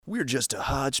We're just a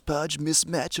hodgepodge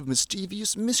mismatch of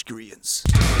mischievous miscreants.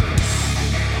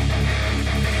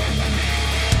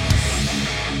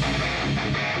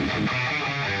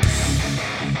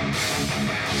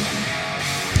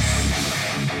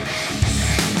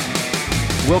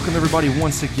 Welcome everybody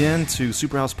once again to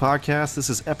Superhouse Podcast. This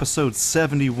is episode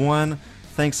 71.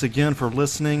 Thanks again for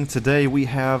listening. Today we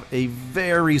have a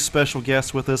very special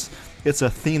guest with us. It's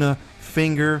Athena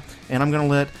Finger, and I'm going to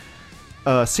let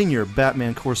senior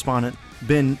Batman correspondent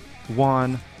Ben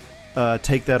Wan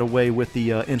take that away with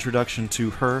the introduction to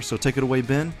her. So take it away,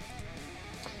 Ben.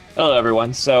 Hello,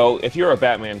 everyone. So if you're a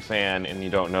Batman fan and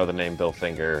you don't know the name Bill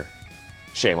Finger,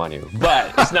 shame on you.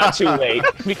 But it's not too late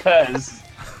because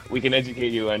we can educate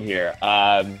you on here.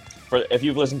 If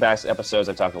you've listened back to episodes,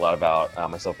 I talked a lot about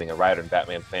myself being a writer and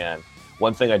Batman fan.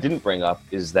 One thing I didn't bring up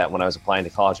is that when I was applying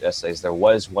to college essays, there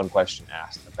was one question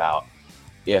asked about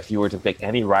if you were to pick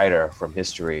any writer from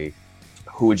history,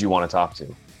 who would you want to talk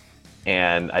to?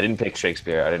 And I didn't pick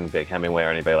Shakespeare. I didn't pick Hemingway or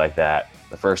anybody like that.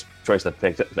 The first choice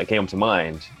that came to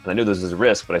mind, and I knew this was a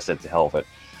risk, but I said to hell with it.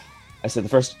 I said the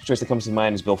first choice that comes to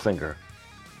mind is Bill Finger,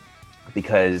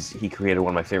 because he created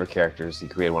one of my favorite characters. He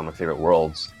created one of my favorite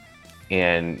worlds,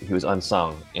 and he was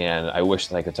unsung. And I wish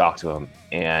that I could talk to him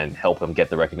and help him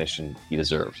get the recognition he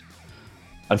deserved.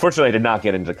 Unfortunately, I did not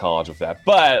get into college with that,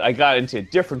 but I got into a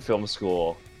different film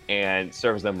school, and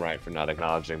serves them right for not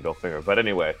acknowledging Bill Finger. But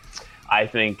anyway, I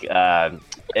think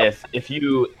if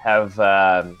you have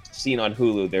seen on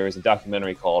Hulu, there is a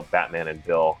documentary called Batman and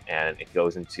Bill, and it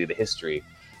goes into the history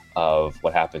of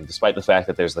what happened, despite the fact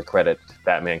that there's the credit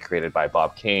Batman created by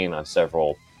Bob Kane on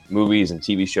several movies and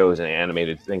TV shows and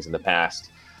animated things in the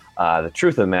past. The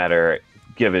truth of the matter,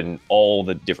 given all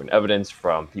the different evidence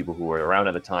from people who were around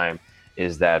at the time,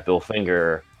 is that Bill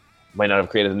Finger might not have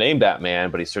created the name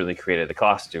Batman, but he certainly created the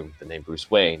costume, the name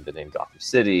Bruce Wayne, the name Gotham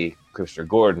City, Commissioner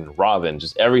Gordon, Robin,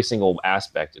 just every single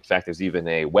aspect. In fact, there's even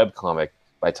a webcomic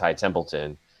by Ty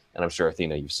Templeton, and I'm sure,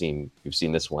 Athena, you've seen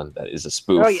this one that is a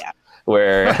spoof. Oh, yeah.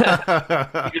 Where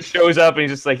he just shows up and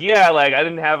he's just like, yeah, like, I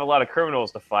didn't have a lot of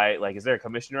criminals to fight. Like, is there a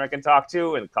commissioner I can talk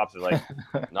to? And the cops are like,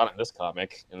 not in this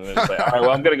comic. And they're just like, all right,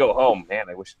 well, I'm going to go home. Man,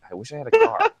 I wish I had a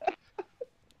car.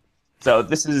 So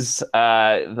this is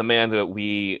the man that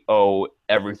we owe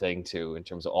everything to in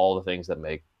terms of all the things that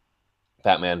make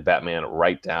Batman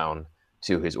right down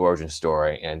to his origin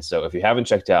story. And so if you haven't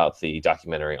checked out the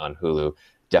documentary on Hulu,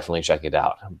 definitely check it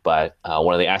out. But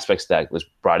one of the aspects that was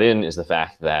brought in is the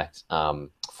fact that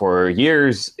for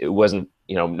years, it wasn't,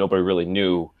 nobody really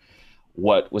knew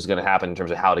what was going to happen in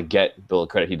terms of how to get Bill the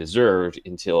credit he deserved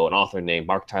until an author named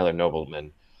Mark Tyler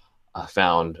Nobleman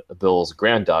found Bill's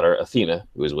granddaughter, Athena,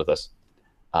 who is with us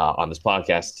on this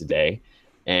podcast today.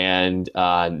 And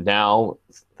now,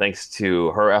 thanks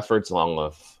to her efforts, along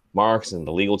with Mark's and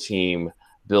the legal team,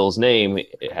 Bill's name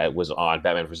was on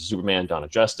Batman vs. Superman, Dawn of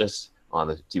Justice, on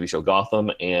the TV show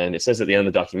Gotham, and it says at the end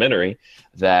of the documentary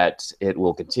that it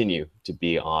will continue to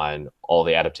be on all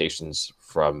the adaptations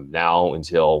from now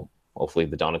until hopefully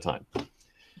the dawn of time.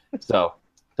 So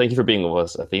thank you for being with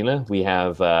us, Athena. We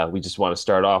just want to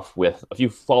start off with a few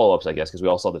follow-ups, I guess, because we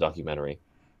all saw the documentary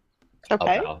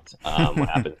about what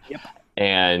happened. Yep.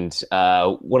 And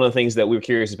one of the things that we were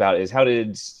curious about is how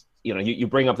did you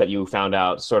bring up that you found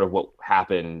out sort of what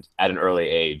happened at an early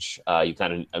age. You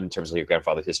kind of, in terms of your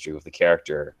grandfather's history with the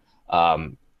character,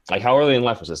 like how early in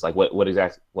life was this? Like what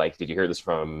exactly, like, did you hear this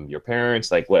from your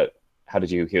parents? Like how did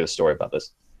you hear the story about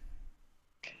this?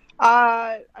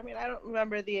 I don't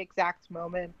remember the exact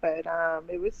moment, but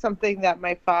it was something that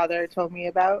my father told me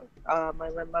about. I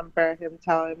remember him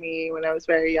telling me when I was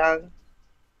very young.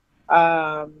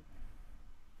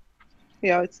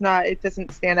 It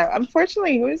doesn't stand out.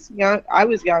 Unfortunately, he was young. I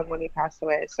was young when he passed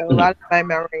away, so a lot of my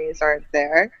memories aren't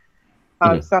there.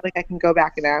 It's not like I can go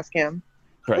back and ask him.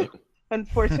 Right.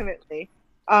 Unfortunately.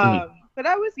 But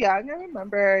I was young. I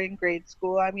remember in grade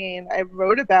school. I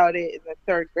wrote about it in the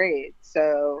third grade,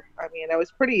 so I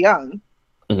was pretty young.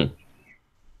 Mm-hmm.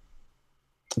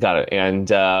 Got it. And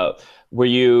were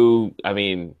you?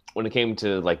 When it came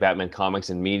to like Batman comics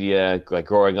and media, like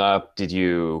growing up, did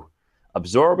you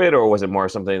absorb it, or was it more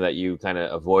something that you kind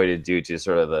of avoided due to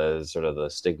sort of the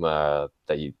stigma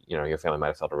that your family might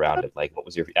have felt around it? Like, what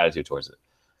was your attitude towards it?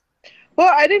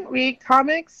 Well, I didn't read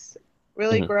comics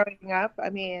really growing up.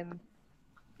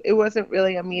 It wasn't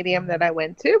really a medium that I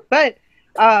went to, but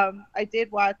I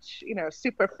did watch,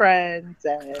 Super Friends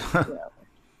and,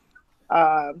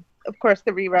 of course,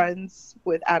 the reruns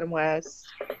with Adam West.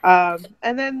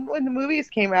 And then when the movies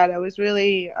came out, I was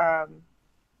really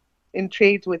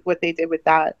intrigued with what they did with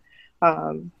that.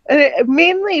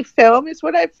 Mainly film is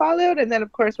what I followed, and then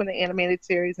of course when the animated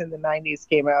series in the '90s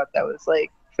came out, that was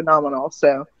like phenomenal.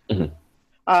 So, Mhm.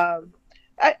 um,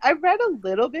 I read a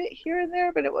little bit here and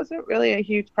there, but it wasn't really a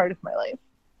huge part of my life.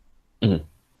 Mhm.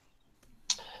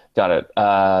 Got it.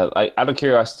 Out of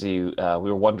curiosity, we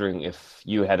were wondering if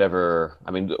you had ever.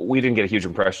 I mean, we didn't get a huge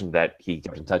impression that he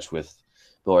kept in touch with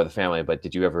Bill or the family, but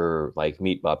did you ever like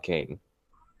meet Bob Kane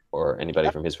or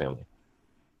anybody from his family?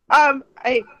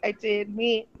 I did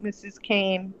meet Mrs.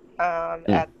 Kane Mm.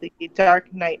 at the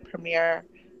Dark Knight premiere,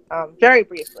 very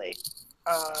briefly,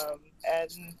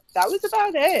 and that was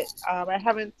about it. I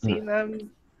haven't Mm. seen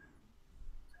them,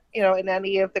 in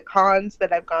any of the cons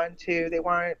that I've gone to. They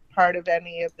weren't part of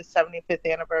any of the 75th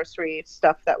anniversary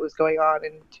stuff that was going on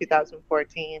in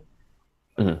 2014.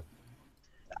 Mhm.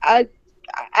 I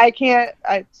I can't.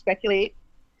 I speculate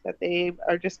that they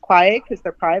are just quiet because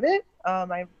they're private.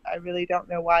 I really don't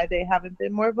know why they haven't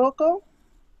been more vocal.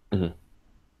 Mhm.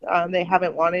 They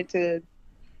haven't wanted to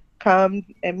come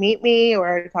and meet me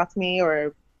or talk to me,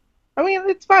 or I mean,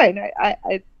 it's fine.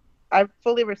 I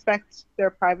fully respect their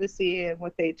privacy and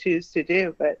what they choose to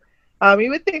do, but you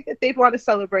would think that they'd want to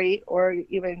celebrate or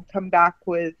even come back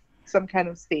with some kind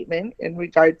of statement in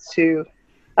regards to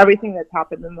everything that's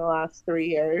happened in the last 3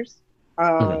 years.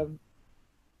 Mhm. Um,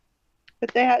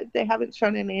 but they haven't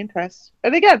shown any interest.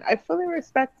 And again, I fully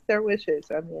respect their wishes.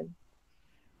 I mean,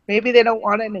 maybe they don't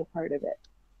want any part of it.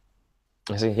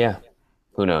 I see. Yeah.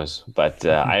 Who knows? But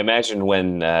I imagine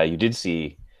when you did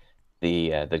see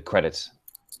the credits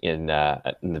in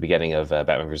the beginning of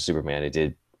Batman vs Superman, it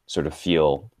did sort of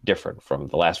feel different from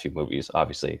the last few movies,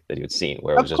 obviously, that you had seen,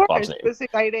 where it was Of just course, Bob's it name. was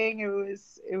exciting. It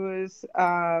was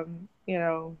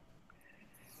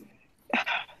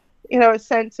a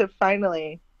sense of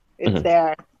finally it's Mhm.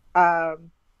 there.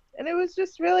 And it was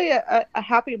just really a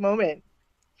happy moment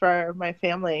for my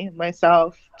family and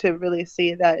myself to really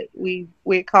see that we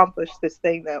accomplished this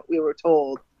thing that we were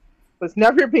told was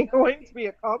never being going to be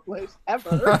accomplished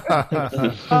ever.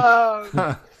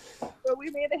 But we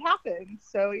made it happen.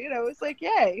 So, it was like,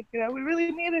 yay, we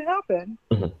really made it happen.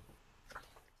 Mhm.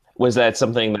 Was that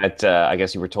something that I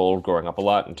guess you were told growing up a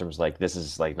lot in terms of like this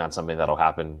is like not something that'll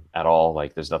happen at all?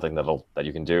 Like there's nothing that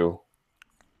you can do.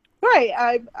 Right.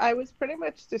 I was pretty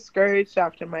much discouraged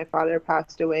after my father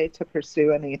passed away to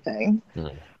pursue anything.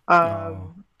 Mhm. Oh.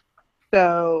 Um,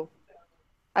 so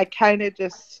I kind of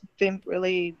just didn't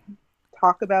really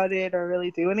talk about it or really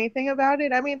do anything about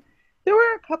it. I mean, there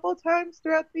were a couple times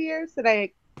throughout the years that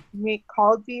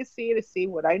called DC to see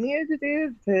what I needed to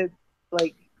do to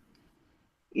like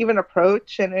even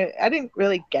approach, and I didn't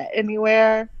really get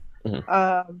anywhere.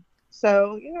 Mhm.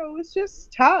 So it was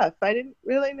just tough. I didn't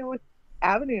really know what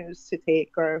avenues to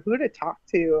take or who to talk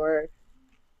to or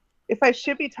if I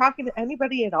should be talking to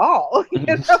anybody at all.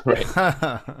 Right.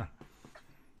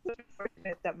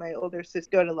 Fortunate that my older sister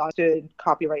go to law student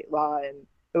copyright law and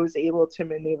was able to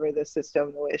maneuver the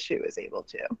system the way she was able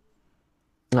to.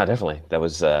 No, definitely. That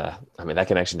was I mean that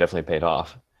connection definitely paid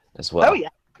off as Oh well. yeah.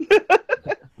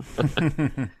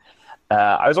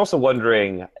 I was also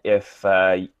wondering if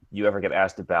you ever get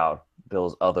asked about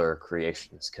Bill's other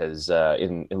creations, because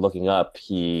in looking up,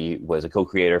 he was a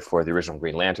co-creator for the original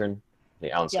Green Lantern,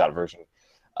 the Alan Yeah. Scott version,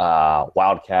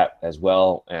 Wildcat as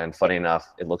well. And funny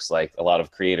enough, it looks like a lot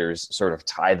of creators sort of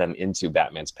tie them into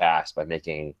Batman's past by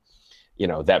making,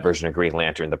 that version of Green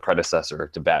Lantern the predecessor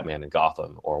to Batman and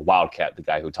Gotham, or Wildcat, the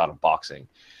guy who taught him boxing.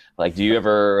 Like, do you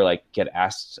ever like get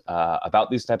asked about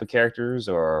these type of characters,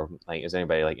 or like is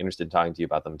anybody like interested in talking to you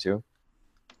about them too?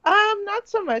 Not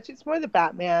so much. It's more the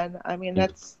Batman. I mean,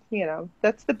 Mm.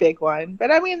 that's the big one. But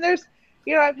I mean,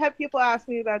 I've had people ask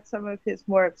me about some of his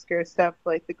more obscure stuff,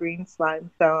 like the Green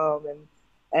Slime film,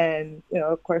 and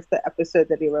of course, the episode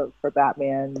that he wrote for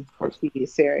Batman, Of the course. TV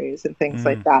series, and things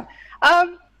like Mm.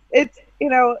 that. It's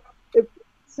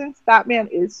since Batman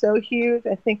is so huge,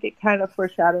 I think it kind of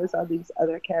foreshadows all these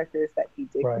other characters that he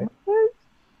did come Right. up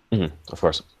with. Of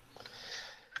course.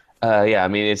 Yeah, I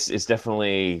mean, it's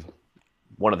definitely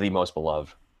one of the most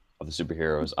beloved of the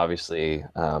superheroes. Obviously,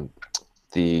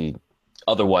 the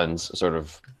other ones sort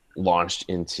of launched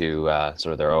into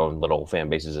sort of their own little fan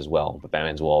bases as well, but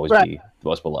Batman's will always Right. be the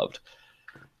most beloved.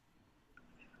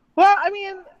 Well, I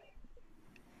mean,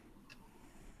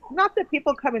 not that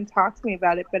people come and talk to me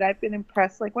about it, but I've been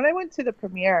impressed. Like when I went to the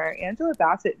premiere, Angela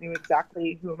Bassett knew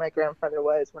exactly who my grandfather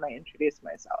was when I introduced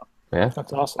myself. Yeah.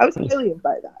 That's awesome. I was brilliant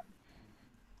by that.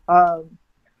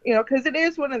 Because it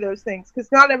is one of those things.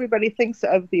 Because not everybody thinks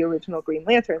of the original Green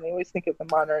Lantern; they always think of the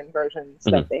modern versions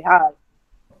that they have.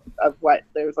 Of what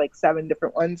there's like 7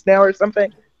 different ones now or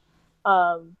something.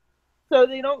 So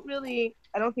they don't really.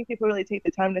 I don't think people really take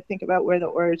the time to think about where the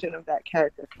origin of that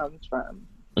character comes from.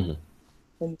 Hmm.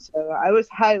 And so I was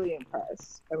highly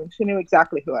impressed. I mean, she knew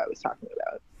exactly who I was talking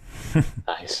about.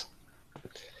 Nice.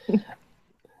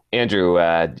 Andrew,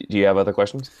 do you have other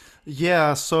questions?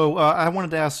 Yeah, so I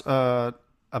wanted to ask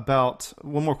about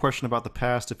one more question about the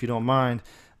past, if you don't mind.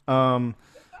 Um,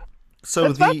 so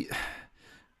That's fine. the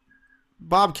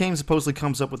Bob Kane supposedly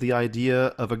comes up with the idea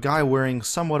of a guy wearing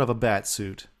somewhat of a bat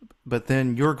suit, but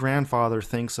then your grandfather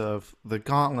thinks of the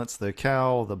gauntlets, the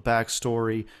cowl, the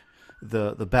backstory,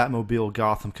 the Batmobile,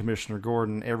 Gotham, Commissioner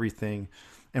Gordon, everything.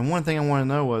 And one thing I want to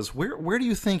know was where do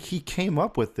you think he came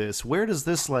up with this? Where does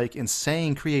this like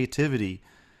insane creativity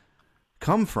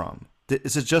come from?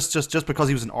 Is it just because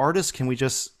he was an artist? Can we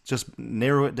just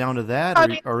narrow it down to that, I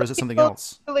mean, or is some it something people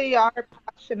else? really are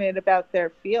passionate about their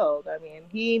field. I mean,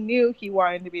 he knew he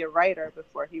wanted to be a writer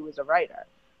before he was a writer.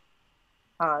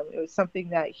 It was something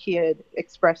that he had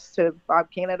expressed to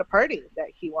Bob Kane at a party that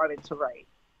he wanted to write.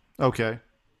 Okay.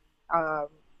 Um,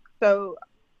 so,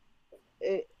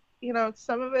 it,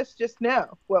 some of us just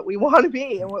know what we want to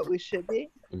be and what we should be.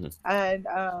 Hmm. And,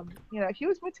 he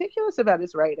was meticulous about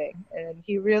his writing, and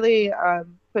he really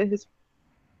put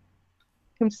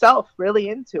himself really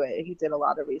into it. He did a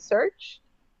lot of research.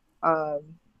 Um,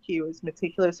 he was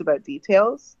meticulous about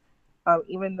details.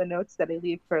 Even the notes that I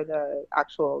leave for the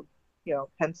actual,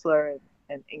 penciler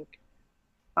and ink.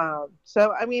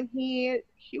 So I mean, he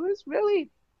was really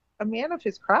a man of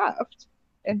his craft,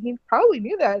 and he probably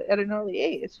knew that at an early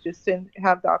age. Just didn't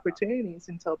have the opportunities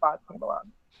until Bob came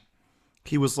along.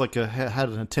 He was like had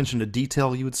an attention to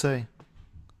detail, you would say.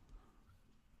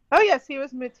 Oh yes, he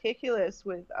was meticulous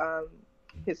with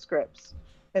his scripts,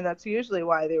 and that's usually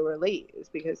why they were late, is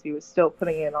because he was still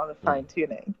putting in on the fine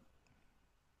tuning.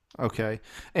 Okay.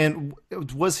 And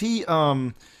was he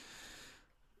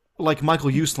like Michael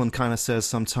Uslan kind of says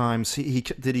sometimes he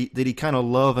kind of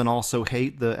love and also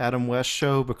hate the Adam West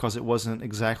show because it wasn't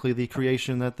exactly the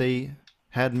creation that they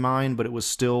had in mind, but it was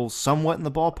still somewhat in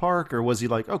the ballpark, or was he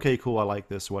like, okay, cool, I like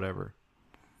this, whatever?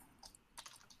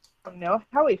 I don't know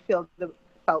how he felt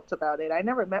about it. I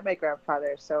never met my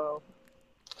grandfather, so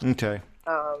Okay.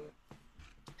 um,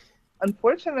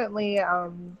 unfortunately, I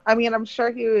mean, I'm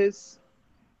sure he was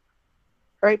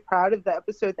very proud of the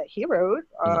episode that he wrote.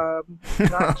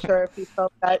 Not sure if he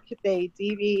felt that they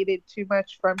deviated too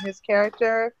much from his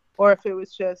character, or if it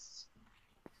was just,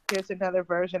 here's another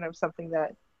version of something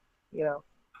that,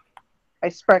 I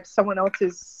sparked someone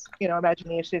else's,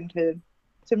 imagination to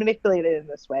manipulate it in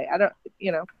this way. I don't,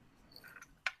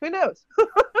 who knows? All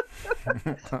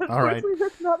right. Unfortunately,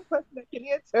 that's not a question I can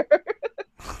answer.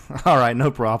 All right, no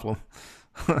problem.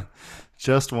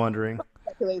 Just wondering.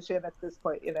 Speculation at this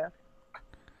point,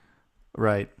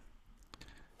 Right.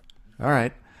 All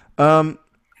right.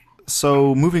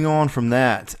 So moving on from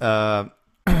that,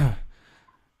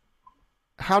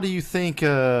 how do you think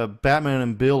Batman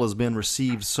and Bill has been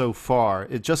received so far?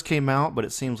 It just came out, but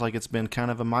it seems like it's been kind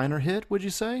of a minor hit, would you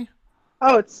say?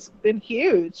 Oh, it's been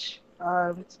huge.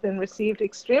 It's been received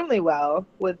extremely well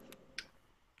with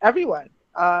everyone.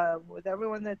 With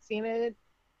everyone that's seen it,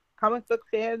 comic book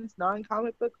fans,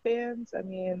 non-comic book fans. I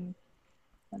mean,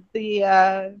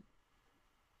 the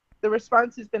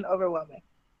response has been overwhelming.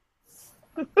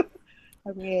 I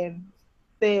mean,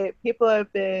 the people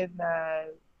have been,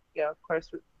 of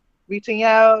course, reaching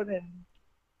out and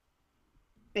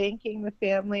thanking the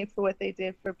family for what they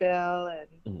did for Bill,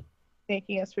 and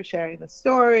thanking us for sharing the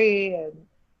story. And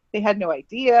they had no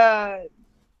idea. And,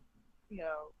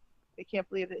 they can't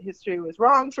believe that history was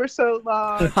wrong for so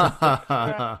long.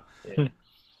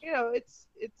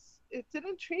 It's an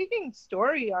intriguing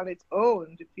story on its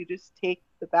own if you just take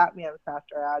the Batman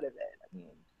factor out of it. I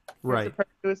mean, Right.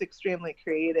 it was extremely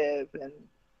creative and,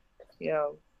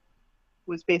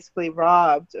 was basically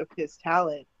robbed of his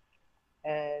talent.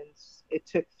 And it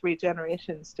took 3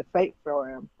 generations to fight for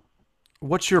him.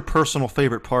 What's your personal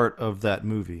favorite part of that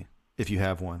movie, if you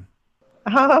have one?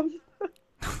 My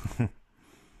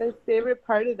favorite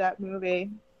part of that movie,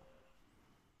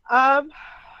 I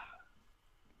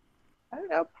don't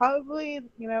know, probably,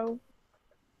 the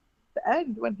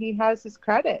end when he has his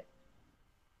credit.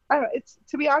 I don't know,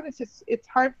 to be honest, it's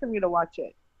hard for me to watch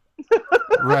it.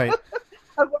 Right.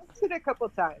 I've watched it a couple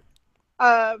times.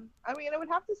 I mean, I would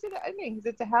have to say the ending because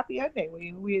it's a happy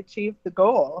ending. We achieved the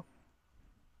goal.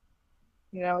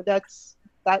 That's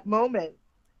that moment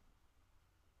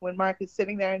when Mark is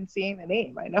sitting there and seeing the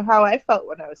name. I know how I felt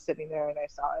when I was sitting there and I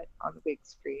saw it on the big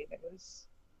screen. It was,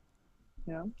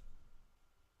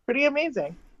 pretty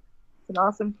amazing. It's an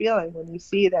awesome feeling when you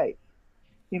see that,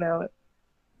 you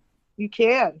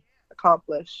can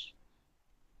accomplish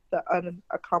the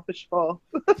unaccomplishable.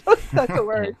 That's a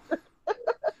word.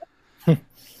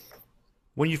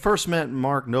 When you first met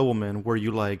Mark Nobleman, were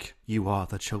you like, "You are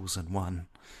the chosen one.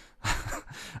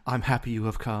 I'm happy you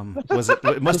have come"? Was it?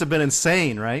 It must have been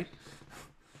insane, right?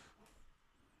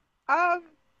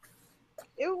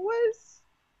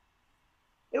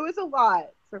 It was a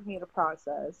lot for me to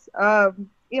process. I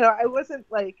wasn't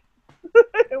like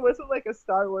it wasn't like a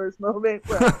Star Wars moment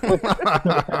where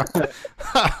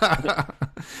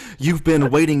You've been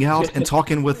waiting out and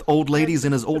talking with old ladies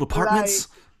in his old apartments?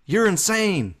 Right. You're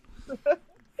insane.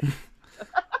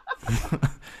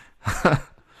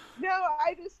 No,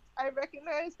 I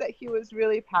recognized that he was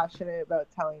really passionate about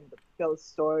telling Bill's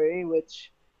story,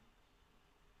 which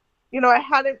I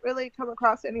hadn't really come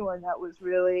across anyone that was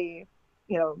really,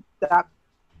 that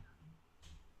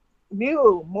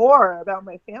knew more about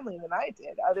my family than I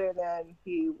did, other than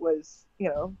he was,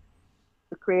 the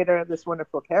creator of this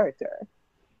wonderful character.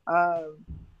 So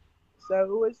it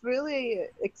was really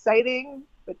exciting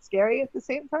but scary at the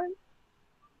same time.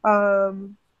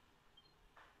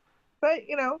 But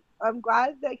I'm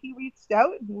glad that he reached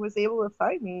out and he was able to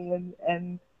find me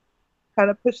and kind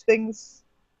of push things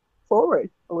forward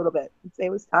a little bit and say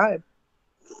it was time.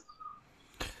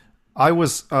 I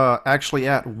was actually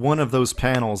at one of those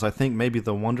panels, I think maybe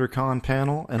the WonderCon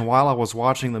panel, and while I was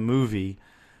watching the movie,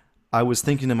 I was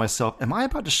thinking to myself, am I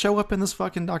about to show up in this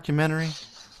fucking documentary?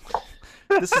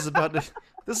 This is about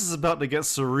to get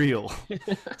surreal.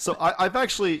 So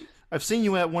I've seen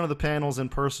you at one of the panels in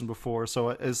person before, so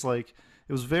it's like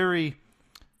it was very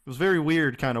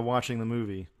weird kind of watching the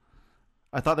movie.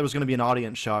 I thought there was going to be an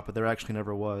audience shot, but there actually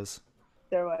never was.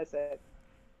 There wasn't.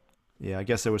 Yeah, I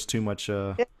guess there was too much.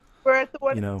 We're at the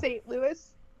one in St.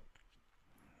 Louis.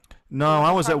 No,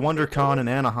 I was at WonderCon in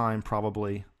Anaheim,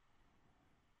 probably.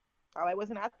 Oh, I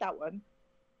wasn't at that one.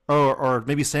 Or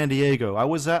maybe San Diego. I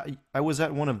was at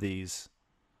one of these.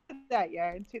 That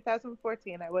year in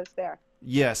 2014, I was there.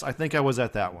 Yes, I think I was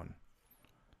at that one.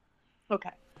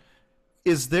 Okay.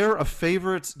 Is there a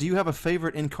favorite? Do you have a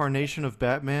favorite incarnation of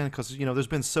Batman? Because there's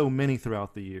been so many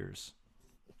throughout the years.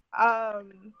 I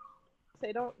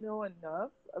don't know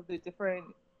enough of the different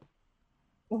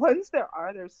ones there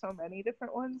are. There's so many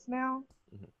different ones now.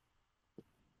 Mm-hmm.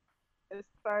 As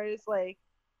far as like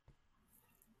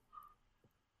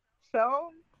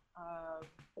film,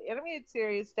 the animated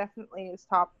series definitely is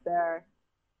top there.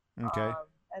 Okay.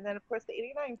 And then of course the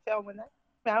 '89 film, when that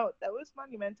came out, that was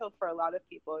monumental for a lot of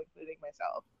people, including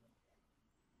myself.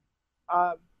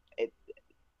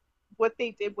 What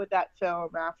they did with that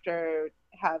film after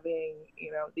having,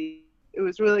 it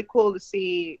was really cool to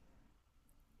see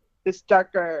this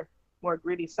darker, more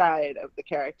gritty side of the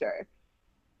character.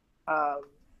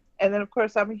 And then, of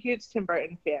course, I'm a huge Tim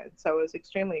Burton fan, so I was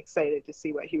extremely excited to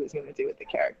see what he was going to do with the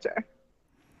character.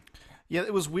 Yeah,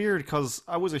 it was weird because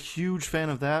I was a huge fan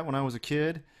of that when I was a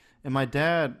kid, and my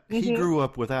dad, he grew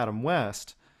up with Adam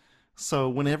West, so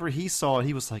whenever he saw it,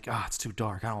 he was like, it's too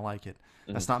dark, I don't like it.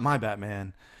 That's not my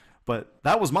Batman. But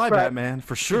that was my Batman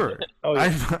for sure. Oh,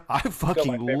 yeah. I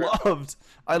fucking loved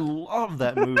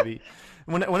that movie.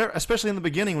 Whenever, especially in the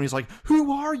beginning when he's like,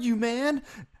 "Who are you, man?"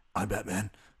 "I'm Batman."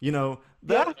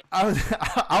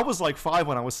 I was like 5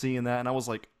 when I was seeing that, and I was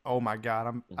like, "Oh my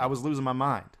god!" I was losing my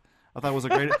mind. I thought it was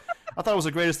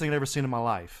the greatest thing I'd ever seen in my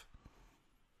life.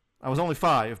 I was only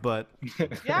 5, but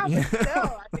yeah, but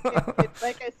still, I think it,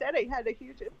 like I said, it had a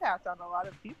huge impact on a lot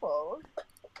of people.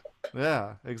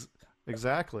 Yeah,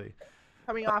 exactly.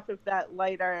 Coming off of that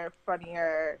lighter,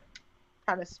 funnier,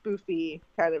 kind of spoofy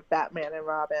kind of Batman and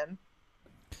Robin.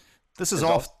 This is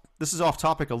off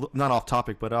topic, not off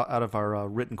topic, but out of our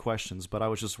written questions. But I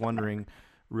was just wondering,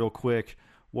 real quick,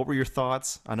 what were your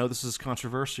thoughts? I know this is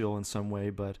controversial in some way,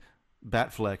 but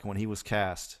Batfleck when he was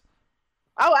cast.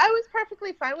 Oh, I was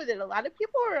perfectly fine with it. A lot of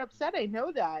people were upset. I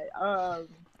know that. I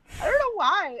don't know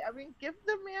why. I mean, give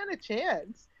the man a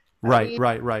chance. Right.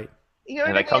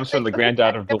 And that comes from the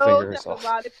granddaughter of Bill Finger herself. A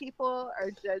lot of people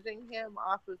are judging him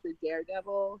off of the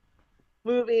Daredevil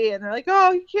movie, and they're like,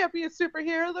 "Oh, he can't be a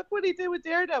superhero. Look what he did with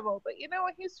Daredevil." But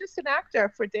he's just an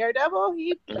actor. For Daredevil,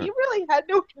 he really had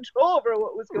no control over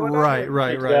what was going on.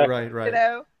 Right.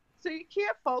 So you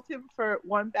can't fault him for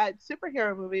one bad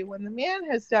superhero movie when the man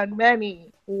has done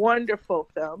many wonderful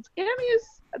films, and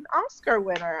he's an Oscar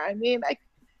winner. I mean,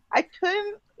 I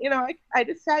couldn't, I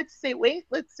decided to say, wait,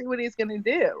 let's see what he's going to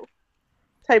do.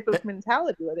 Type of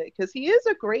mentality with it, because he is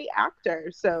a great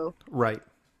actor. So right.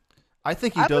 I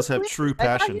think he does have true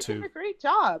passion too. He did a great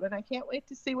job, and I can't wait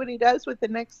to see what he does with the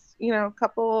next,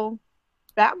 couple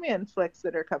Batman flicks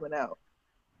that are coming out.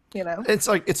 It's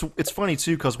like it's funny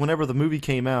too, because whenever the movie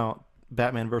came out,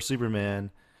 Batman vs Superman,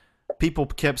 people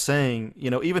kept saying,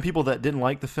 even people that didn't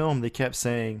like the film, they kept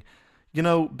saying,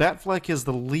 Batfleck is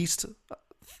the least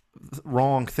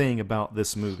wrong thing about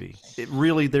this movie. It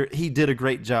really, he did a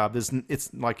great job.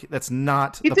 It's like that's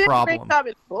not He the did problem. a great job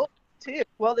in both too.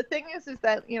 Well, the thing is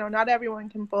that not everyone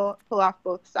can pull off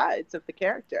both sides of the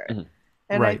character,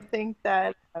 and Right. I think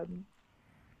that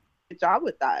good job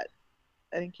with that.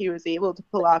 I think he was able to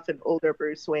pull off an older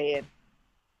Bruce Wayne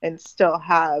and still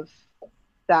have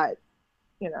that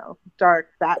dark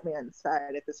Batman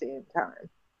side at the same time.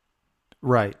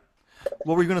 Right.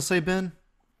 What were you going to say, Ben?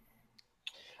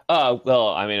 Well,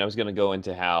 I mean, I was going to go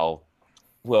into how,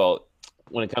 well,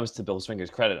 when it comes to Bill Swinger's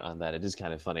credit on that, it is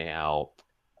kind of funny how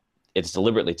it's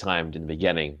deliberately timed in the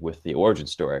beginning with the origin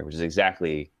story, which is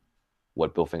exactly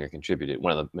what Bill Finger contributed,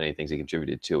 one of the many things he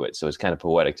contributed to it. So it's kind of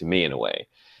poetic to me in a way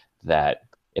that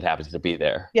it happens to be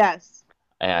there. Yes.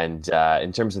 And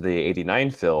in terms of the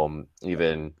 89 film,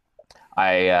 even,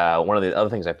 one of the other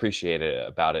things I appreciated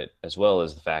about it as well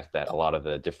is the fact that a lot of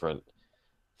the different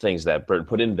things that Burton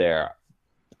put in there,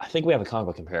 I think we have a comic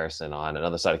book comparison on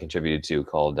another site I contributed to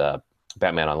called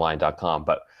BatmanOnline.com,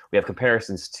 but we have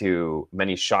comparisons to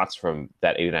many shots from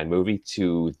that 89 movie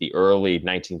to the early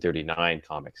 1939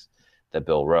 comics that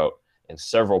Bill wrote. And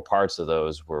several parts of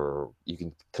those you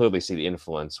can clearly see the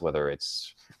influence, whether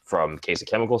it's from Case of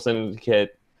Chemical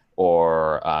Syndicate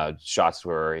or shots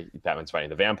where Batman's fighting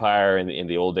the vampire in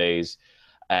the old days,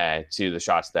 to the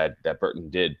shots that Burton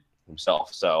did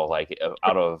himself. So, like,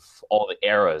 out of all the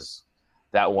eras,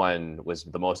 that one was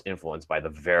the most influenced by the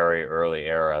very early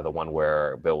era, the one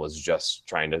where Bill was just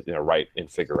trying to write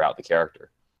and figure out the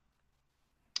character.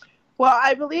 Well,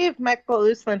 I believe Michael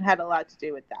Uslan had a lot to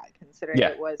do with that, considering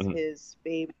it was his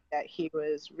baby that he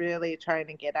was really trying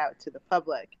to get out to the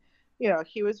public.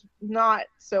 He was not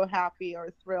so happy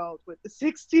or thrilled with the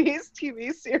 60s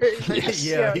TV series.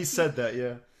 Yeah, he said that,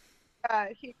 yeah.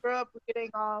 He grew up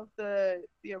reading all the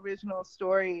original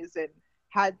stories and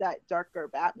had that darker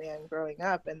Batman growing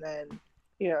up, and then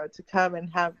to come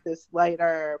and have this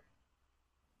lighter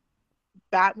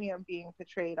Batman being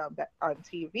portrayed on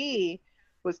TV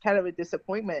was kind of a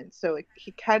disappointment. So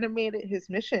he kind of made it his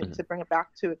mission to bring it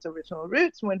back to its original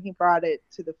roots when he brought it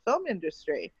to the film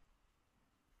industry.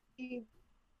 He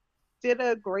did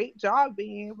a great job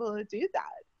being able to do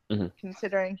that,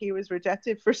 considering he was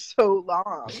rejected for so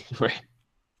long. Right.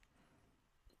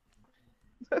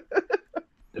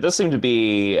 It does seem to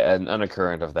be an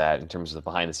undercurrent of that in terms of the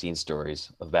behind-the-scenes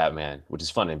stories of Batman, which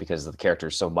is funny because the character,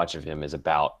 so much of him is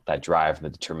about that drive and the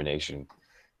determination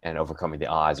and overcoming the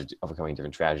odds or overcoming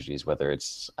different tragedies, whether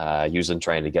it's usually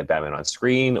trying to get Batman on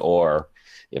screen or,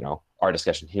 our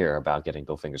discussion here about getting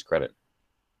Bill Finger's credit.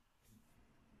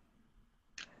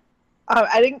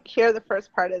 I didn't hear the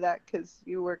first part of that because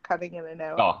you were cutting in and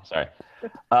out. Oh, sorry.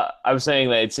 I was saying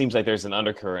that it seems like there's an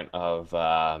undercurrent of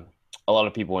a lot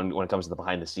of people when it comes to the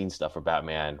behind-the-scenes stuff for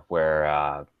Batman,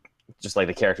 where just like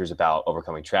the character's about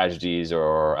overcoming tragedies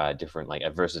or different like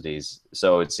adversities.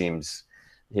 So it seems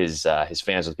his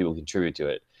fans, or the people who contribute to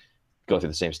it, go through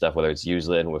the same stuff, whether it's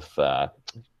Uslan with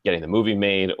getting the movie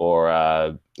made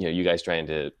or you guys trying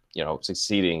to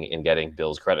succeeding in getting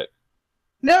Bill's credit.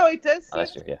 No, it does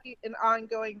seem to be an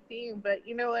ongoing theme, but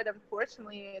you know what?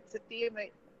 Unfortunately, it's a theme that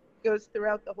goes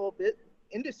throughout the whole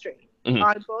industry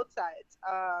on both sides.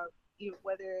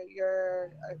 Whether you're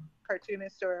a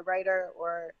cartoonist or a writer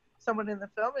or someone in the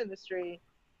film industry,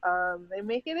 they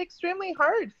make it extremely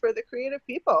hard for the creative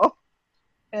people,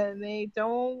 and they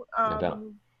don't,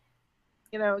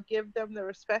 give them the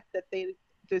respect that they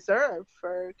deserve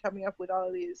for coming up with all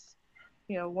of these,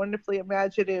 wonderfully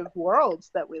imaginative worlds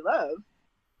that we love.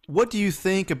 What do you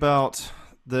think about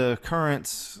the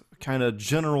current kind of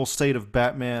general state of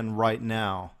Batman right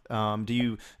now?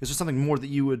 Is there something more that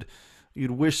you'd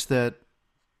wish that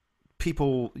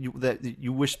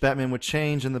you wish Batman would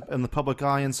change in the public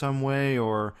eye in some way,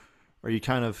 or are you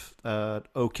kind of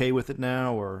okay with it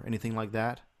now, or anything like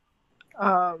that?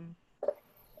 I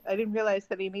didn't realize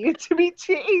that he needed to be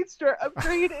changed or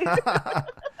upgraded.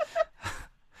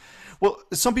 Well,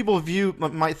 some people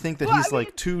might think that he's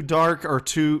like too dark or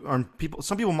some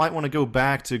people might want to go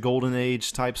back to Golden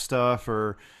Age type stuff,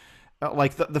 or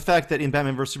like the fact that in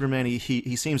Batman vs Superman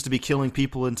he seems to be killing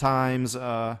people in times,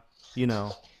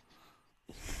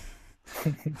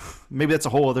 maybe that's a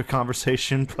whole other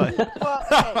conversation, but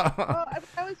I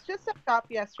was just at shop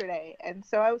yesterday, and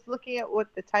so I was looking at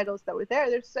what the titles that were there.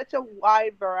 There's such a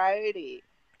wide variety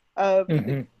of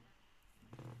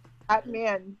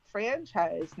Batman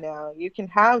franchise now. You can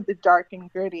have the dark and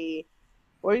gritty,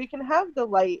 or you can have the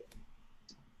light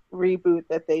reboot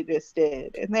that they just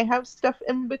did, and they have stuff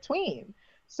in between.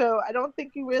 So I don't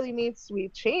think he really needs to be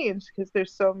changed because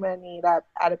there's so many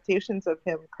adaptations of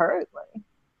him currently.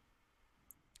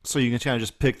 So you can kind of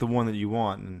just pick the one that you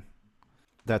want, and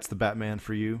that's the Batman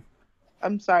for you.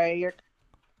 I'm sorry, you're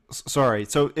Sorry.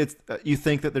 So it's you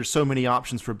think that there's so many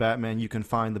options for Batman, you can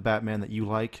find the Batman that you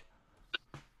like.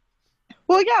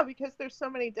 well, yeah, because there's so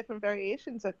many different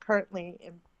variations of currently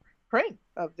in print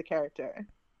of the character.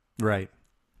 Right.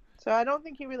 So I don't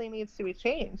think he really needs to be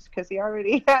changed because he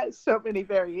already has so many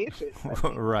variations.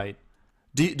 Right.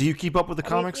 Do you keep up with the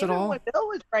comics at even all? when Bill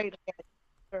was writing it,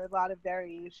 there were a lot of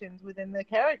variations within the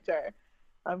character.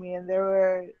 I mean, there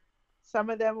were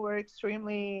some of them were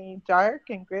extremely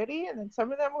dark and gritty, and then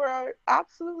some of them were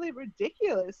absolutely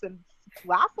ridiculous and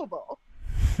laughable.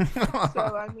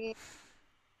 So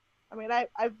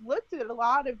I've looked at a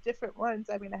lot of different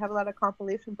ones. I mean, I have a lot of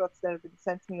compilation books that have been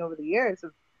sent to me over the years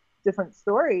of different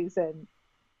stories, and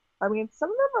I mean, some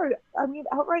of them are, I mean,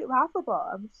 outright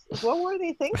laughable. What were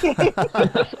they thinking?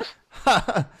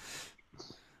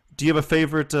 Do you have a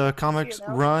favorite comics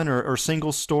run or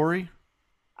single story?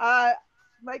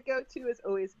 My go-to is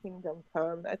always Kingdom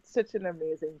Come. That's such an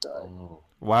amazing book. Oh,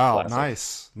 Wow,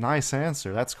 classic. nice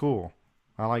answer. That's cool.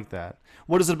 I like that.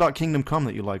 What is it about Kingdom Come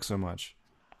that you like so much?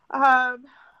 Um,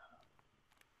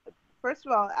 First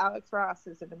of all, Alex Ross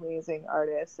is an amazing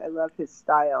artist. I love his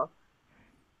style.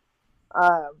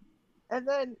 Um, and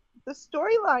then the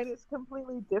storyline is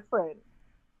completely different.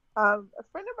 A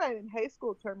friend of mine in high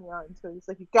school turned me on to it. He's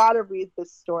like, "You gotta read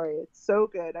this story. It's so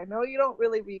good. I know you don't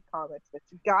really read comics, but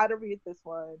you gotta read this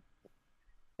one."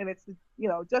 And it's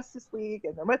Justice League,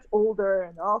 and they're much older,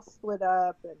 and they're all split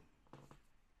up, and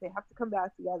they have to come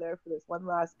back together for this one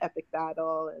last epic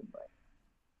battle. And like,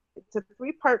 it's a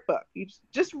 3-part book. You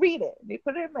just read it. And he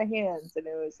put it in my hands, and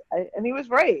and he was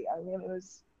right. I mean, it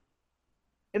was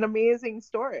an amazing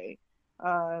story,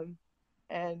 and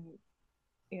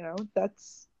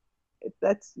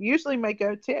that's usually my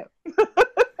go-to.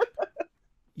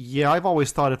 Yeah, I've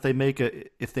always thought if they make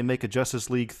a Justice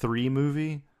League 3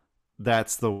 movie,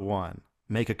 that's the one.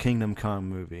 Make a Kingdom Come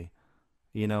movie.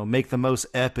 Make the most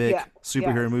epic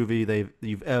superhero movie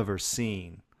you've ever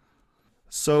seen.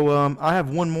 So I have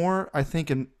one more, I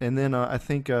think, and then I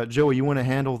think Joey, you want to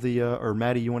handle or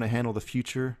Maddie, you want to handle the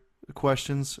future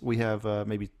questions. We have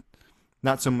maybe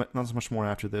not so much more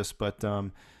after this, but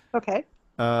Okay.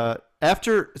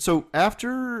 After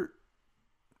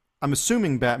I'm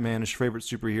assuming Batman is your favorite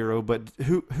superhero, but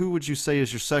who would you say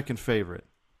is your second favorite?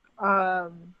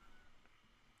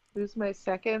 Who's my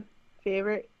second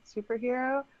favorite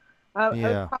superhero? I would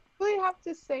Yeah. probably have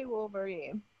to say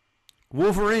Wolverine.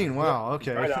 Wolverine. Wow.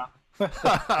 Okay. Right on.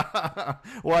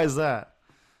 Why is that?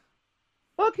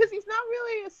 Well, because he's not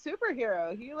really a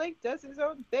superhero. He does his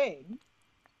own thing,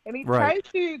 and he Right. tries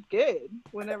to do good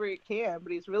whenever he can,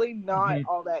 but he's really not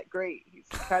all that great. He's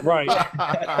kind of Right.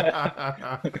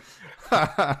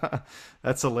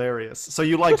 That's hilarious. So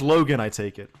you liked Logan, I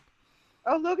take it.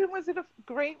 Oh, Logan was in a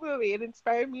great movie. It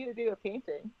inspired me to do a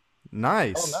painting.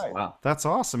 Nice. Oh, nice. Wow. That's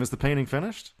awesome. Is the painting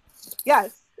finished?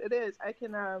 Yes, it is. I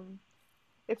can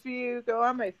if you go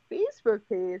on my Facebook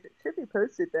page, it should be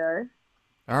posted there.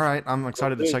 All right. I'm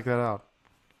excited to check that out.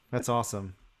 That's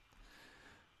awesome.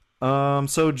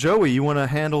 So Joey, you want to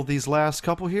handle these last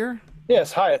couple here?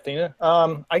 Yes. Hi, Athena.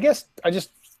 I guess I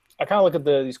kind of look at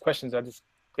these questions. I just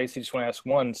basically just want to ask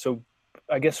one. So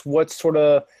I guess what's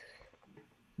the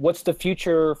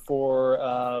future for,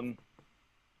 I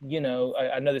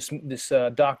know this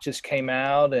doc just came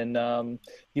out, and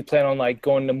you plan on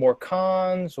going to more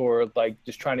cons, or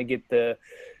just trying to get the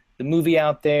movie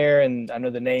out there. And I know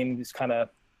the name is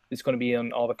it's going to be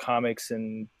on all the comics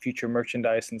and future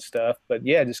merchandise and stuff. But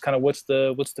yeah, just kind of what's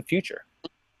the future?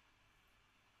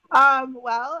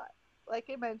 Well, like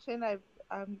I mentioned,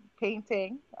 I'm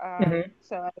painting.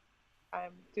 So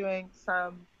I'm doing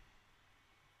some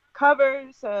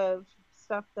covers of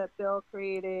stuff that Bill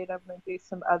created. I'm going to do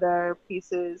some other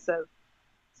pieces of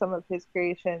some of his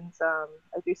creations. I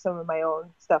do some of my own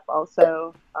stuff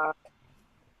also.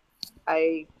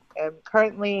 I am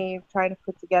currently trying to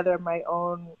put together my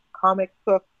own comic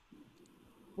book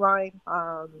line.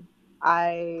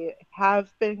 I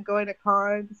have been going to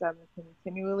cons. I'm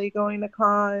continually going to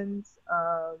cons.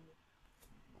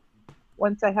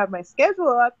 Once I have my schedule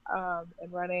up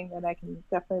and running, then I can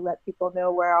definitely let people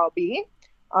know where I'll be.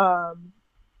 I'm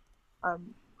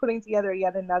putting together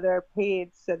yet another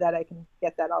page so that I can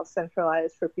get that all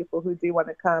centralized for people who do want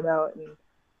to come out and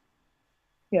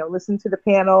listen to the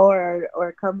panel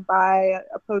or come by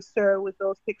a poster with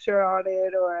Bill's picture on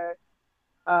it, or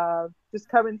just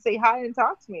come and say hi and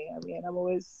talk to me. I mean, I'm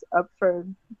always up for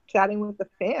chatting with the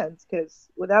fans, because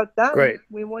without them, Great.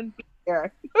 we wouldn't be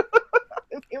here.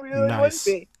 It really Nice.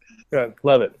 would be. Yeah,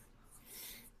 love it.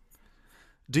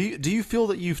 Do you feel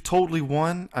that you've totally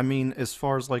won? I mean, as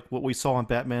far as like what we saw on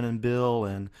Batman and Bill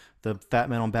and the Fat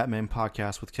Man on Batman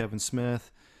podcast with Kevin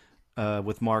Smith,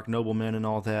 with Mark Nobleman and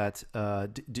all that,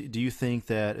 do you think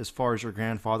that as far as your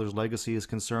grandfather's legacy is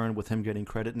concerned, with him getting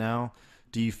credit now,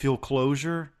 do you feel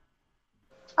closure?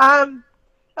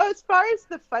 As far as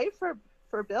the fight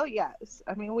for Bill, yes.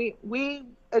 I mean, we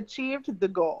achieved the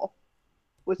goal,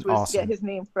 which was Awesome. to get his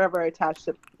name forever attached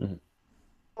to. Mhm.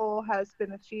 Goal has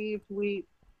been achieved.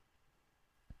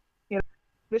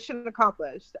 Mission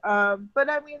accomplished. But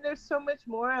I mean, there's so much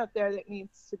more out there that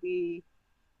needs to be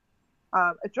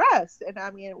addressed. And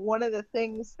I mean, one of the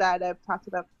things that I've talked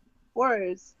about before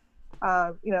is,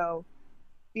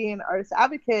 being an artist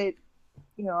advocate.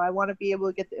 I want to be able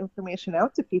to get the information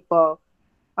out to people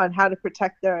on how to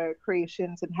protect their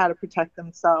creations and how to protect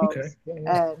themselves. Okay.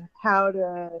 Yeah. And how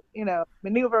to,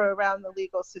 maneuver around the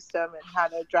legal system and how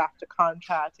to draft a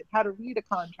contract and how to read a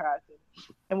contract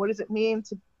and what does it mean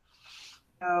to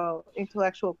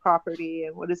intellectual property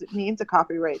and what does it mean to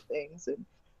copyright things and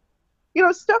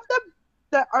stuff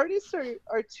that artists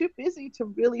are too busy to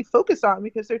really focus on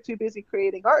because they're too busy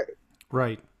creating art.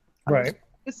 Right. Right.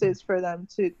 This is for them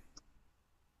to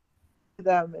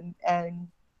them and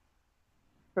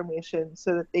information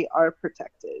so that they are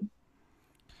protected.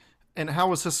 And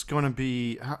how is this going to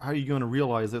be? How are you going to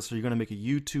realize this? Are you going to make a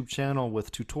YouTube channel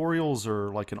with tutorials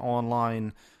or like an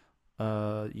online,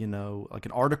 like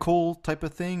an article type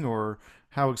of thing? Or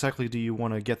how exactly do you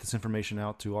want to get this information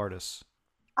out to artists?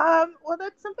 Well,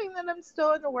 that's something that I'm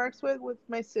still in the works with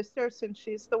my sister, since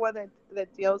she's the one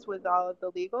that deals with all of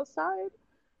the legal side.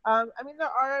 I mean, there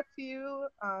are a few,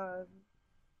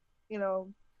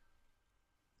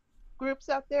 groups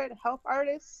out there to help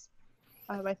artists.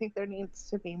 I think there needs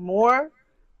to be more.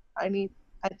 I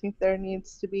think there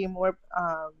needs to be more,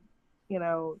 a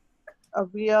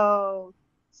real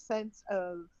sense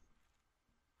of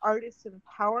artist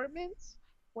empowerment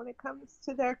when it comes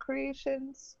to their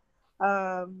creations.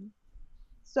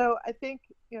 So I think,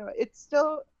 it's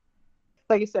still,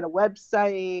 like I said, a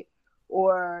website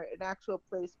or an actual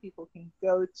place people can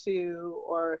go to,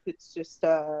 or if it's just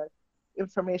a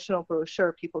informational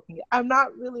brochure people can get. I'm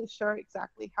not really sure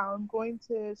exactly how I'm going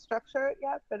to structure it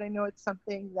yet, but I know it's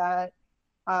something that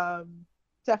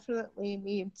definitely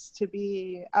needs to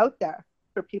be out there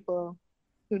for people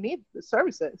who need the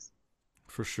services.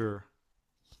 For sure.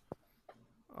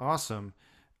 Awesome.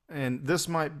 And this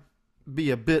might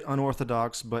be a bit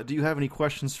unorthodox, but do you have any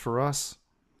questions for us?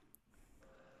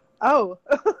 Oh.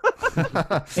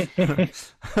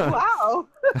 Wow.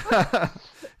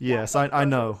 Yes, I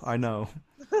know.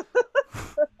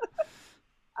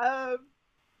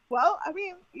 Well, I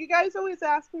mean, you guys always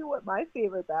ask me what my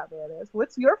favorite Batman is.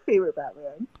 What's your favorite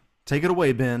Batman? Take it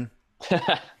away, Ben.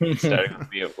 Starting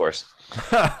with me, of course.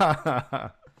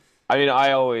 I mean,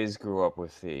 I always grew up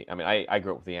with I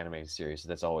grew up with the animated series. So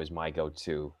that's always my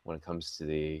go-to when it comes to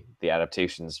the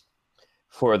adaptations.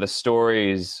 For the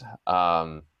stories,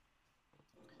 I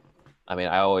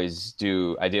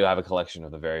do have a collection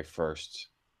of the very first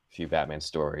few Batman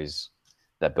stories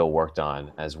that Bill worked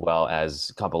on, as well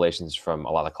as compilations from a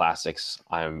lot of classics.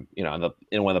 In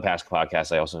one of the past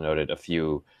podcasts, I also noted a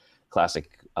few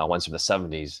classic ones from the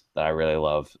 70s that I really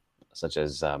love, such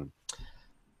as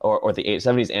or the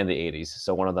 70s and the 80s.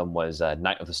 So one of them was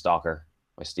Night of the Stalker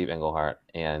by Steve Englehart,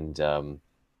 and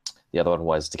the other one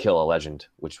was To Kill a Legend,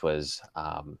 which was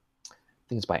I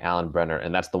think it's by Alan Brenner,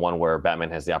 and that's the one where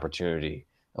Batman has the opportunity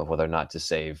of whether or not to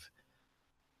save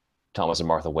Thomas and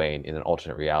Martha Wayne in an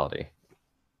alternate reality.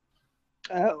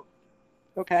 Oh,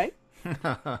 okay.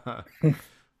 I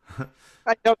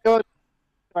don't know the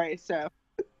story, so.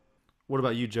 What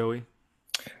about you, Joey?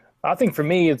 I think for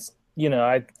me, it's,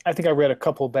 I think I read a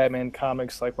couple of Batman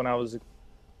comics like when I was,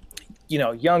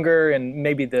 younger, and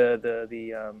maybe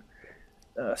the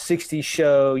 60s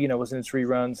show, was in its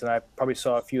reruns, and I probably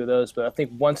saw a few of those. But I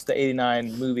think once the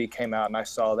 89 movie came out and I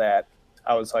saw that,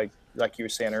 I was like you were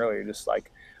saying earlier, just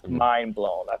like mind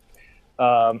blown.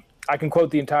 I can quote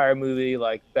the entire movie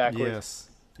like backwards,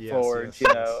 forwards,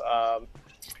 yes.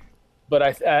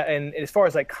 But and as far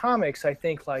as like comics, I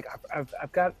think like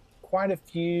I've got quite a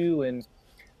few, and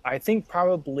I think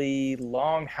probably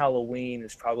Long Halloween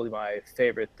is probably my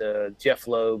favorite. The Jeff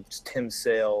Loeb's Tim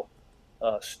Sale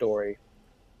story.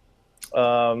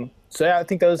 So yeah, I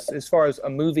think those, as far as a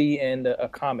movie and a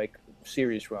comic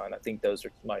series run, I think those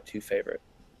are my two favorite.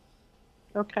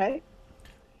 Okay.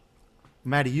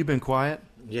 Maddie, you've been quiet.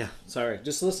 Yeah, sorry,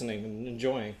 just listening and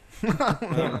enjoying.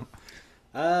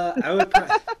 I would.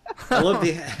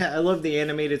 I love the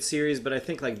animated series, but I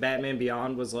think like Batman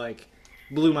Beyond was like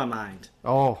blew my mind.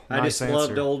 Oh, I nice just answer.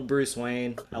 loved old Bruce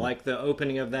Wayne. I like the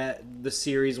opening of the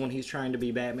series when he's trying to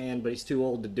be Batman, but he's too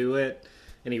old to do it,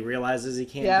 and he realizes he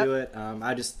can't do it.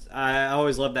 I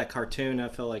always loved that cartoon. I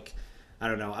feel like, I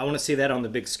don't know, I want to see that on the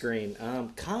big screen.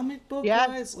 Comic book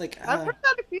wise, like I've heard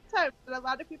that a few times, but a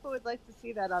lot of people would like to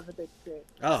see that on the big screen.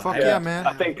 oh Fuck I- yeah, man.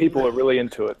 I think people are really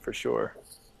into it for sure.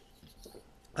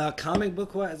 Comic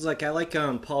book wise, like I like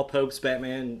Paul Pope's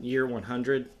Batman Year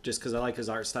 100 just because I like his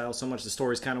art style so much. The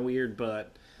story's kind of weird,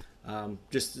 but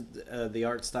just the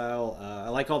art style. I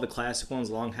like all the classic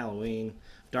ones: Long Halloween,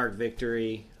 Dark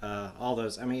Victory, all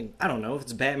those. I mean, I don't know if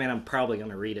it's Batman, I'm probably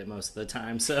gonna read it most of the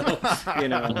time. So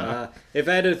if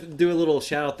I had to do a little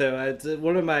shout out though,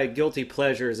 one of my guilty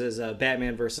pleasures is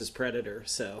Batman versus Predator.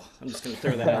 So I'm just gonna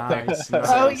throw that out there. Nice, Oh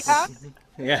nice. yeah,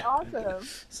 Yeah. awesome.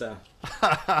 So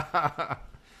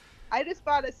I just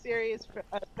bought a series for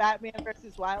Batman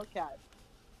versus Wildcat.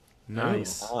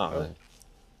 Nice. Oh,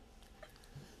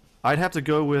 I'd have to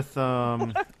go with.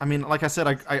 I mean, like I said,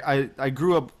 I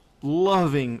grew up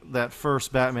loving that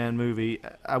first Batman movie.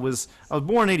 I was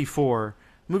born in '84.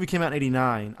 The movie came out in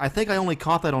 '89. I think I only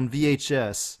caught that on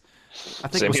VHS. I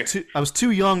think Same it here. was I was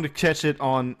too young to catch it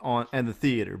on in the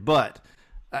theater, but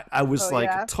I was Oh,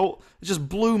 yeah? it just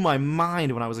blew my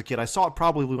mind when I was a kid. I saw it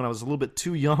probably when I was a little bit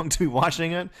too young to be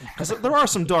watching it because there are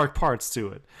some dark parts to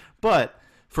it, but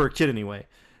for a kid anyway.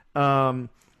 And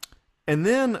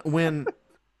then when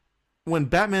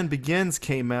Batman Begins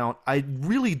came out, I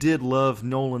really did love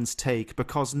Nolan's take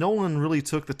because Nolan really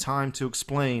took the time to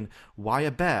explain why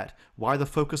a bat, why the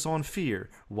focus on fear,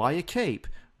 why a cape,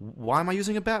 why am I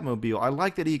using a Batmobile. I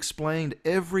like that he explained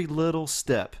every little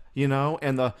step,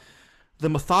 and the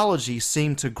mythology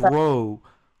seemed to grow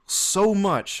so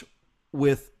much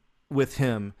with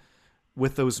him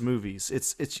with those movies.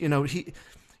 It's you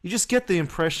just get the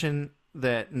impression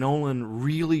that Nolan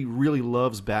really, really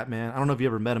loves Batman. I don't know if you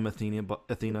ever met him, Athena,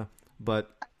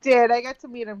 but I got to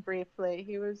meet him briefly.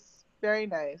 He was very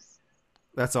nice.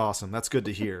 that's awesome. That's good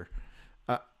to hear.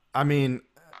 I mean,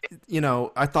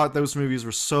 I thought those movies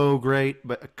were so great,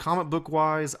 but comic book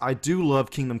wise, I do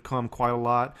love Kingdom Come quite a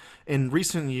lot. In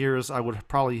recent years, I would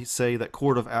probably say that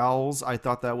Court of Owls, I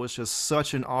thought that was just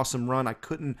such an awesome run.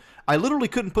 I literally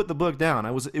couldn't put the book down.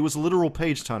 It was a literal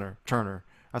page turner.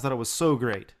 I thought it was so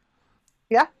great.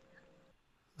 Yeah.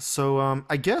 So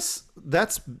I guess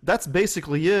that's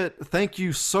basically it. Thank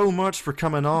you so much for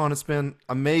coming on. It's been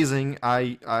amazing.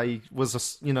 I thought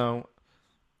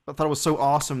it was so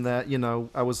awesome that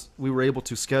we were able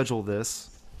to schedule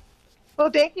this. Well,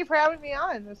 thank you for having me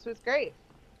on. This was great.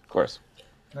 of course.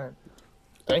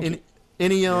 Thank you.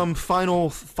 Any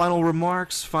final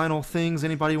remarks, final things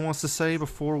anybody wants to say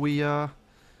before we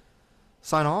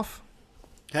sign off?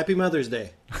 Happy Mother's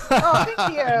Day. Oh,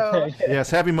 thank you. Yes,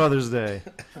 happy Mother's Day.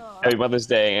 Happy Mother's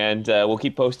Day, and we'll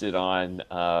keep posted on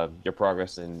your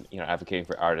progress in advocating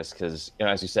for artists because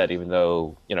as you said, even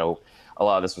though a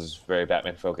lot of this was very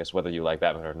Batman focused, whether you like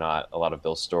Batman or not, a lot of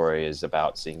Bill's story is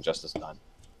about seeing justice done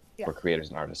for creators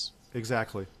and artists.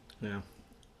 Exactly. Yeah.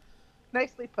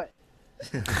 Nicely put.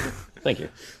 Thank you.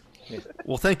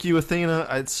 Well, thank you, Athena.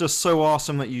 It's just so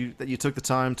awesome that you took the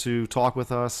time to talk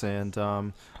with us,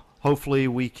 and hopefully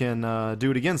we can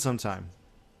do it again sometime.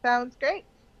 Sounds great.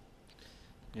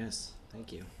 Yes.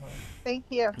 Thank you. Thank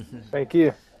you. Thank you.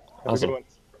 Have a Awesome. good one.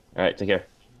 All right, take care.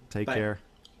 Take Bye. care.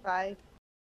 Bye.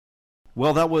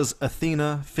 Well, that was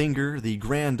Athena Finger, the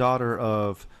granddaughter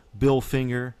of Bill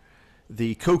Finger,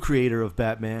 the co-creator of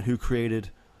Batman, who created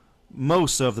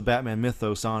most of the Batman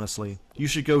mythos, honestly. You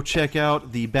should go check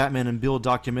out the Batman and Bill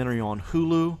documentary on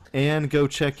Hulu, and go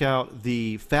check out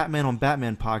the Fat Man on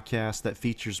Batman podcast that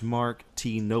features Mark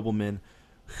T. Nobleman,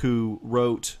 who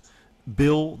wrote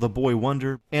Bill the Boy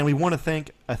Wonder. And we want to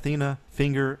thank Athena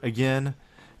Finger again.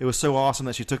 It was so awesome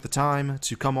that she took the time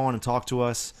to come on and talk to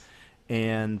us,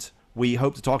 and we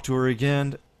hope to talk to her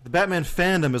again. The Batman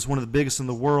fandom is one of the biggest in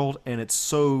the world, and it's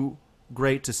so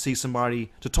great to see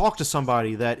talk to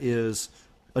somebody that is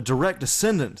a direct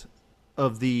descendant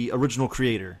of the original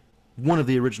creator, one of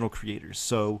the original creators.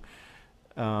 So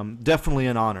definitely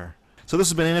an honor. So this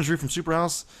has been Andrew from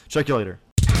Superhouse. Check you later.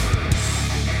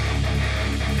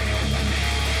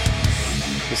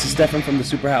 This is Stefan from the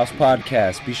Superhouse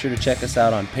Podcast. Be sure to check us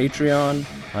out on Patreon,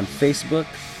 on Facebook,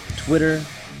 Twitter,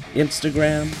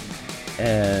 Instagram,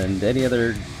 and any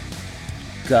other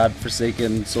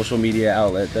godforsaken social media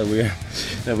outlet that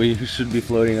we should be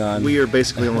floating on. We are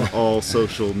basically on all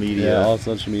social media. Yeah, all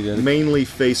social media. Mainly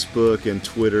Facebook and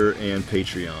Twitter and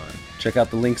Patreon. Check out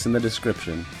the links in the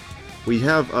description. We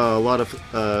have a lot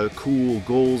of cool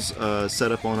goals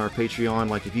set up on our Patreon.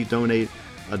 Like if you donate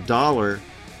 $1,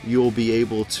 you'll be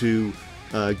able to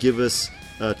give us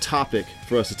a topic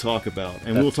for us to talk about,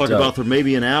 and we'll talk about for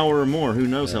maybe an hour or more. Who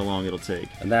knows how long it'll take?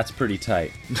 And that's pretty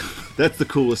tight. That's the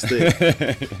coolest thing.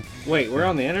 Wait, we're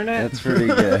on the internet? That's pretty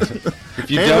good. If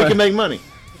you And we can make money.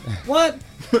 What?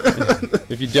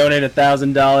 If you donate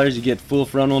 $1,000, you get full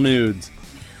frontal nudes.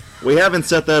 We haven't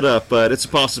set that up, but it's a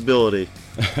possibility.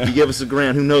 You give us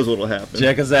 $1,000, who knows what'll happen?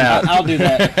 Check us out. I'll do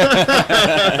that.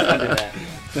 I'll do that.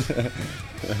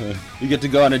 You get to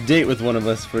go on a date with one of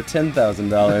us for $10,000.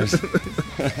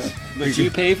 But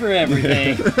you pay for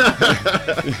everything.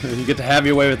 You get to have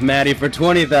your way with Maddie for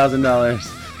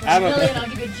 $20,000. I'll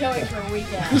give you Joey for a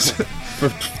weekend. For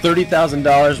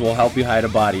 $30,000, we'll help you hide a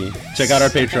body. Check out our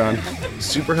Patreon.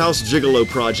 Superhouse Gigolo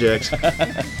Project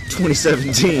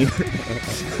 2017.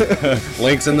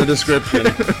 Links in the description.